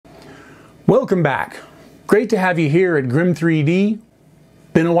Welcome back. Great to have you here at Grim 3D.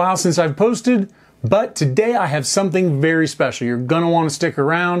 Been a while since I've posted, but today I have something very special. You're gonna want to stick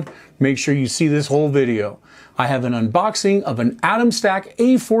around. Make sure you see this whole video. I have an unboxing of an AtomStack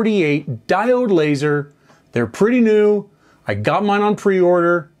A48 diode laser. They're pretty new. I got mine on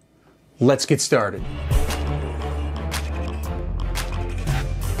pre-order. Let's get started.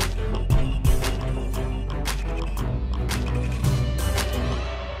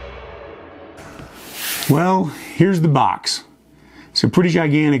 Well, here's the box. It's a pretty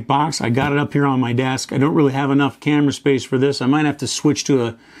gigantic box. I got it up here on my desk. I don't really have enough camera space for this. I might have to switch to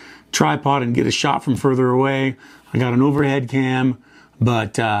a tripod and get a shot from further away. I got an overhead cam,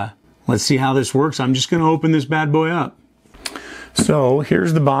 but let's see how this works. I'm just going to open this bad boy up. So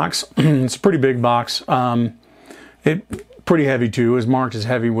here's the box. It's a pretty big box. It pretty heavy too. It was marked as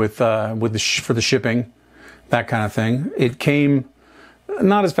heavy for the shipping, that kind of thing. It came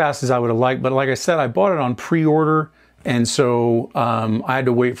not as fast as I would have liked, but like I said, I bought it on pre-order, and so I had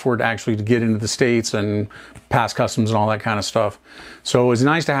to wait for it actually to get into the States and pass customs and all that kind of stuff. So it was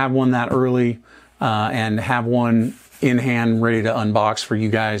nice to have one that early and have one in hand ready to unbox for you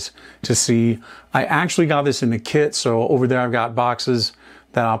guys to see. I actually got this in the kit, so over there I've got boxes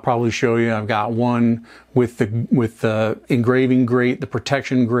that I'll probably show you. I've got one with the engraving grate, the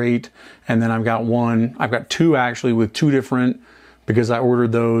protection grate, and then I've got two actually with two different, because I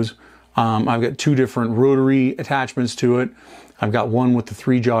ordered those. I've got two different rotary attachments to it. I've got one with the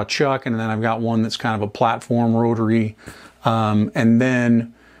 3-jaw chuck, and then I've got one that's kind of a platform rotary. And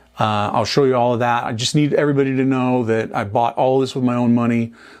then I'll show you all of that. I just need everybody to know that I bought all this with my own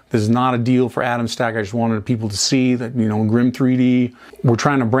money. This is not a deal for AtomStack. I just wanted people to see that, you know, Grim 3D, we're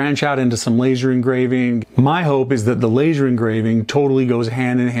trying to branch out into some laser engraving. My hope is that the laser engraving totally goes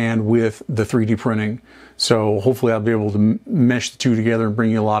hand in hand with the 3D printing. So hopefully I'll be able to mesh the two together and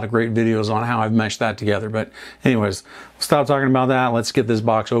bring you a lot of great videos on how I've meshed that together. But anyways, stop talking about that. Let's get this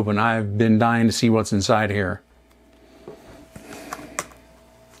box open. I've been dying to see what's inside here.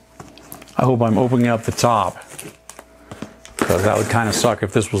 I hope I'm opening up the top, because that would kind of suck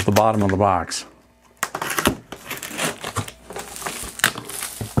if this was the bottom of the box.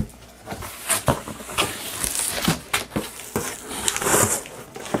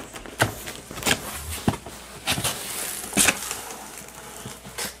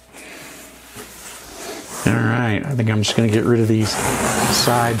 Alright, I think I'm just going to get rid of these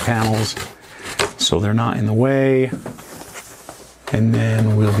side panels so they're not in the way. And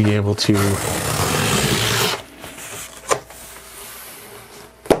then we'll be able to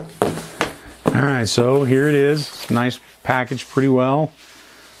alright, so here it is. Nice packaged pretty well.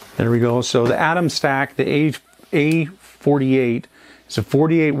 There we go. So the AtomStack, the A48, is a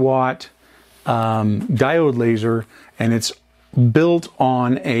 48 watt diode laser, and it's built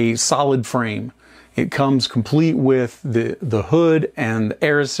on a solid frame. It comes complete with the hood and the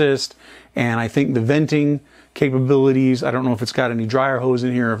air assist, and I think the venting capabilities. I don't know if it's got any dryer hose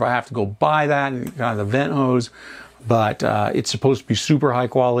in here, if I have to go buy that, kind of the vent hose, but it's supposed to be super high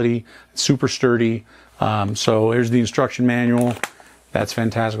quality, super sturdy. So here's the instruction manual. That's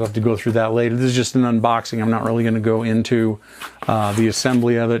fantastic. I'll have to go through that later. This is just an unboxing. I'm not really going to go into the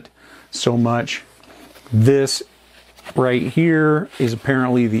assembly of it so much. This right here is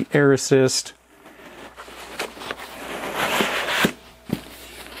apparently the air assist.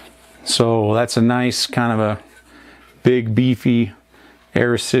 So that's a nice kind of a big beefy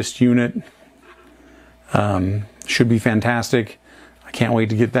air assist unit. Should be fantastic. I can't wait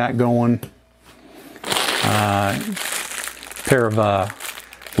to get that going. Pair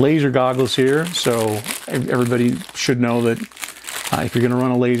of laser goggles here. So everybody should know that if you're going to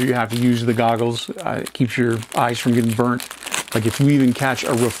run a laser, you have to use the goggles. It keeps your eyes from getting burnt. Like if you even catch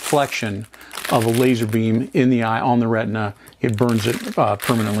a reflection of a laser beam in the eye on the retina, it burns it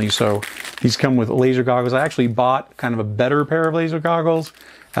permanently. So these come with laser goggles. I actually bought kind of a better pair of laser goggles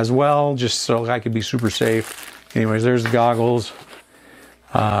as well, just so I could be super safe. Anyways, there's the goggles.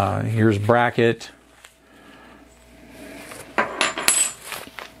 Here's bracket.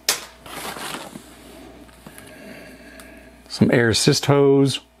 Some air assist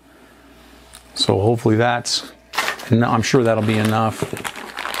hose. So hopefully I'm sure that'll be enough.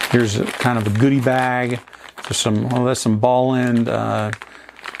 Here's kind of a goodie bag. There's some ball end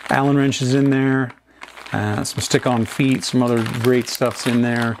Allen wrenches in there. Some stick-on feet. Some other great stuff's in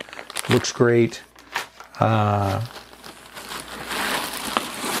there. Looks great.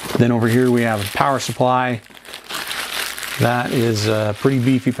 Then over here we have a power supply. That is a pretty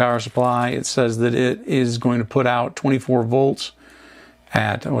beefy power supply. It says that it is going to put out 24 volts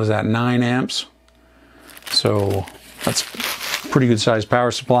at, what was that, 9 amps. So that's a pretty good sized power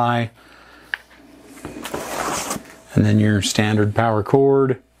supply. And then your standard power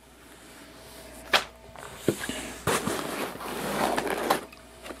cord.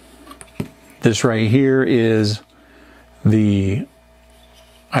 This right here is the,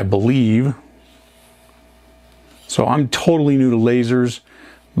 I believe, so I'm totally new to lasers,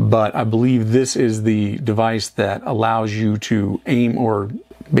 but I believe this is the device that allows you to aim, or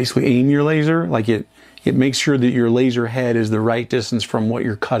basically aim your laser. Like it makes sure that your laser head is the right distance from what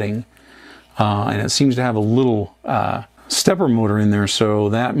you're cutting. And it seems to have a little stepper motor in there, so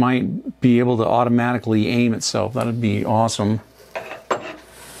that might be able to automatically aim itself. That'd be awesome.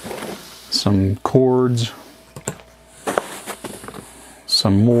 Some cords,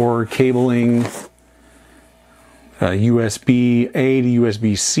 some more cabling, USB-A to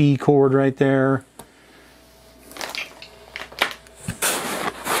USB-C cord right there.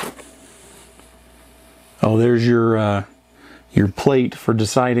 Oh, there's your plate for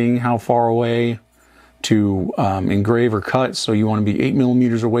deciding how far away to engrave or cut. So you want to be 8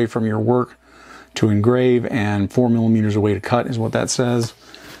 millimeters away from your work to engrave and 4 millimeters away to cut is what that says.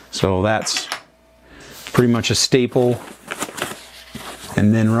 So that's pretty much a staple.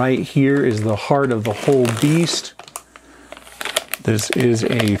 And then right here is the heart of the whole beast. This is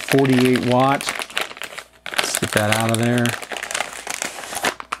a 48 watt. Let's get that out of there.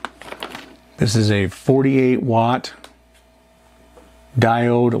 This is a 48 watt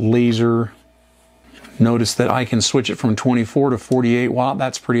diode laser. Notice that I can switch it from 24 to 48 watt.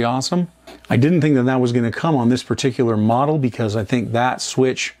 That's pretty awesome. I didn't think that that was going to come on this particular model because I think that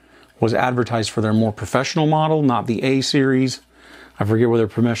switch was advertised for their more professional model, not the A series. I forget what their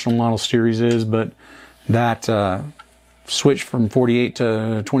professional model series is, but that switch from 48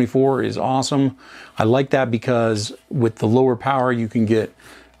 to 24 is awesome. I like that because with the lower power you can get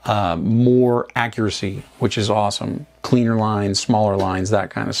more accuracy, which is awesome. Cleaner lines, smaller lines, that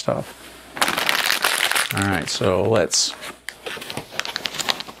kind of stuff. All right, so let's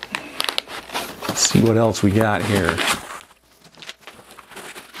see what else we got here.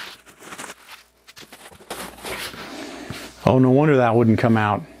 Oh, no wonder that wouldn't come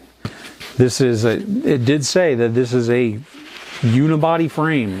out. This is it did say that this is a unibody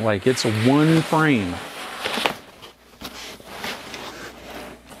frame, like it's a one frame.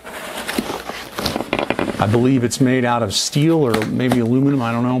 I believe it's made out of steel or maybe aluminum,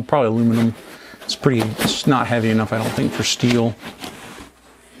 I don't know, probably aluminum. It's not heavy enough, I don't think, for steel.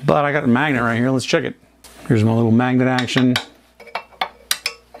 But I got a magnet right here, let's check it. Here's my little magnet action.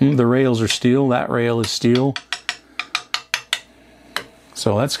 The rails are steel, that rail is steel.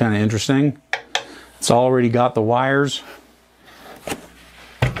 So that's kind of interesting. It's already got the wires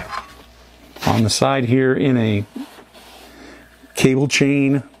on the side here in a cable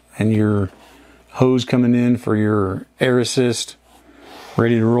chain, and your hose coming in for your air assist,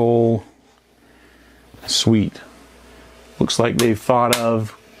 ready to roll. Sweet. Looks like they've thought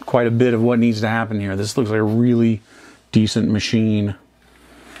of quite a bit of what needs to happen here. This looks like a really decent machine.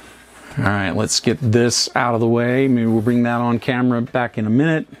 All right, let's get this out of the way. Maybe we'll bring that on camera back in a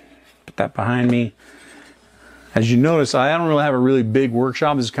minute. Put that behind me. As you notice, I don't really have a really big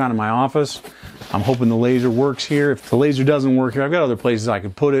workshop. This is kind of my office. I'm hoping the laser works here. If the laser doesn't work here, I've got other places I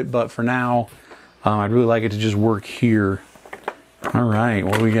could put it, but for now, I'd really like it to just work here. All right,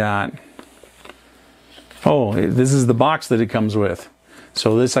 what do we got? Oh, this is the box that it comes with.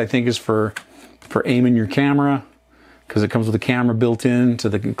 So this, I think, is for aiming your camera, because it comes with a camera built in to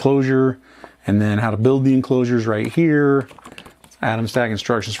the enclosure, and then how to build the enclosures right here. AtomStack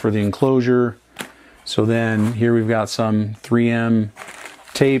instructions for the enclosure. So then here we've got some 3M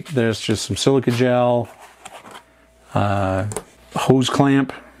tape. There's just some silica gel, hose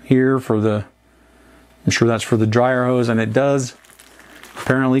clamp here for the, I'm sure that's for the dryer hose, and it does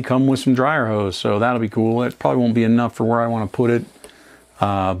apparently come with some dryer hose, so that'll be cool. It probably won't be enough for where I want to put it,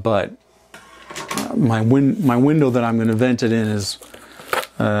 but my window that I'm going to vent it in is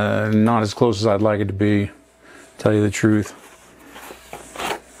not as close as I'd like it to be, to tell you the truth.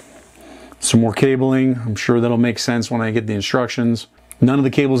 Some more cabling. I'm sure that'll make sense when I get the instructions. None of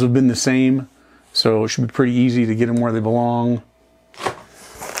the cables have been the same, so it should be pretty easy to get them where they belong.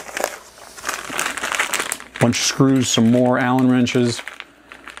 Bunch of screws, some more Allen wrenches.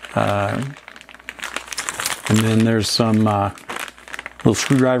 And then there's some little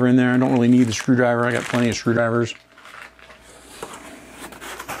screwdriver in there. I don't really need the screwdriver. I got plenty of screwdrivers.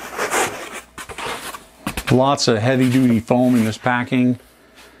 Lots of heavy-duty foam in this packing.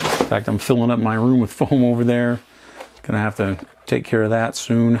 In fact, I'm filling up my room with foam over there. Gonna have to take care of that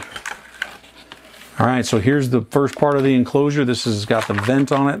soon. All right, so here's the first part of the enclosure. This has got the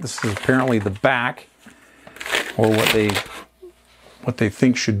vent on it. This is apparently the back, or what they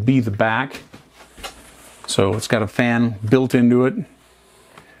think should be the back. So it's got a fan built into it.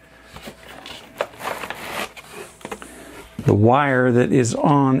 The wire that is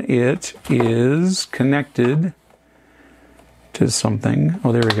on it is connected to something.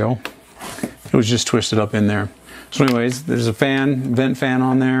 Oh, there we go. It was just twisted up in there. So anyways, there's a fan, vent fan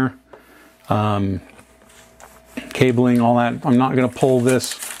on there. Cabling, all that. I'm not going to pull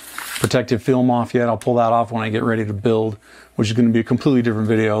this protective film off yet. I'll pull that off when I get ready to build, which is going to be a completely different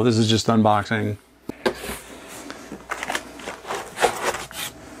video. This is just unboxing.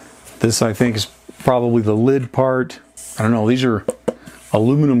 This, I think, is probably the lid part. I don't know. These are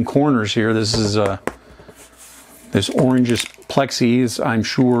aluminum corners here. This is this orangish plexi, I'm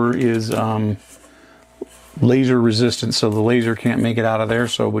sure, is laser resistant, so the laser can't make it out of there.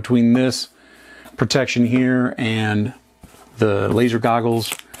 So between this protection here and the laser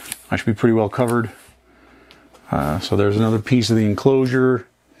goggles, I should be pretty well covered. So there's another piece of the enclosure.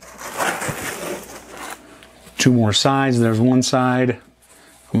 Two more sides. There's one side.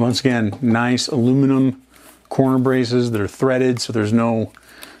 Once again, nice aluminum corner braces. They're threaded, so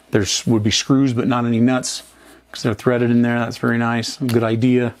there would be screws but not any nuts because they're threaded in there. That's very nice. Good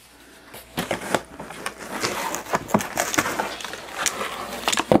idea.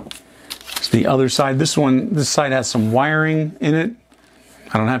 The other side, this side has some wiring in it.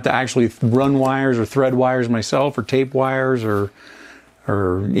 I don't have to actually run wires or thread wires myself, or tape wires, or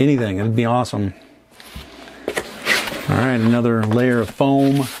anything. It'd be awesome. All right, another layer of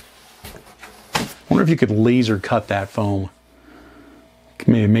foam. I wonder if you could laser cut that foam.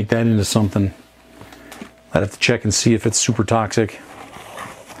 Maybe make that into something. I'd have to check and see if it's super toxic.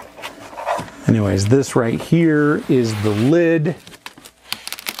 Anyways, this right here is the lid.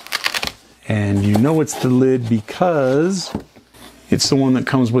 And you know it's the lid because it's the one that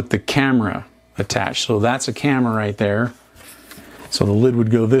comes with the camera attached. So that's a camera right there. So the lid would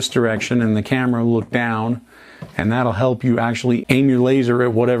go this direction and the camera will look down, and that'll help you actually aim your laser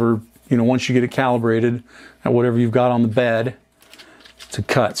at whatever, once you get it calibrated, at whatever you've got on the bed to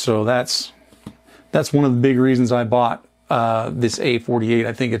cut. So that's one of the big reasons I bought this A48.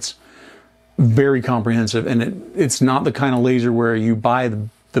 I think it's very comprehensive, and it's not the kind of laser where you buy the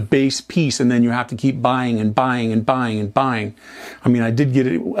base piece and then you have to keep buying and buying and buying and buying. I mean, I did get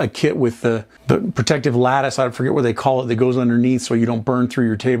a kit with the protective lattice, I forget what they call it, that goes underneath so you don't burn through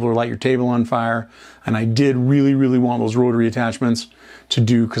your table or light your table on fire. And I did really, really want those rotary attachments to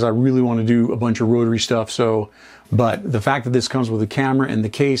do, because I really want to do a bunch of rotary stuff. So, but the fact that this comes with a camera and the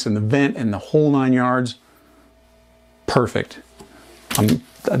case and the vent and the whole 9 yards, perfect.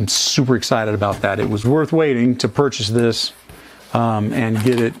 I'm super excited about that. It was worth waiting to purchase this and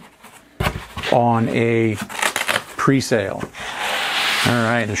get it on a pre-sale. All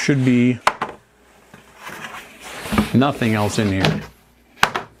right, there should be nothing else in here.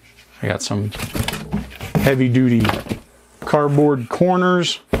 I got some heavy-duty cardboard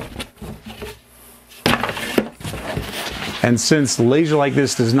corners. And since the laser like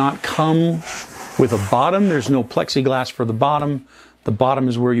this does not come with a bottom, there's no plexiglass for the bottom. The bottom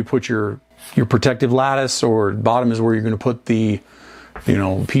is where you put your protective lattice, or bottom is where you're going to put the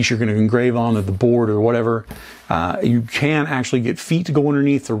piece you're going to engrave on the board or whatever. You can actually get feet to go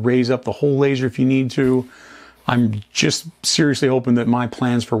underneath to raise up the whole laser if you need to. I'm just seriously hoping that my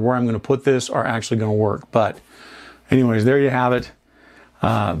plans for where I'm going to put this are actually going to work. But anyways, there you have it.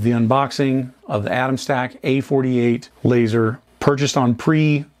 The unboxing of the AtomStack A48 laser, purchased on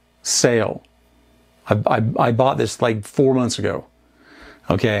pre-sale. I bought this like 4 months ago.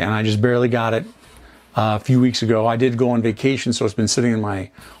 Okay, and I just barely got it a few weeks ago. I did go on vacation, so it's been sitting in my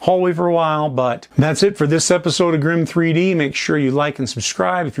hallway for a while, but that's it for this episode of Grim 3D. Make sure you like and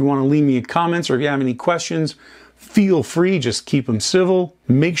subscribe. If you want to leave me comments or if you have any questions, feel free, just keep them civil.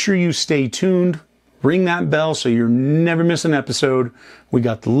 Make sure you stay tuned. Ring that bell so you never miss an episode. We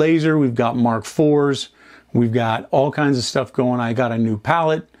got the laser, we've got Mark IVs, we've got all kinds of stuff going. I got a new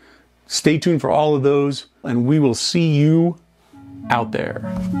palette. Stay tuned for all of those, and we will see you out there.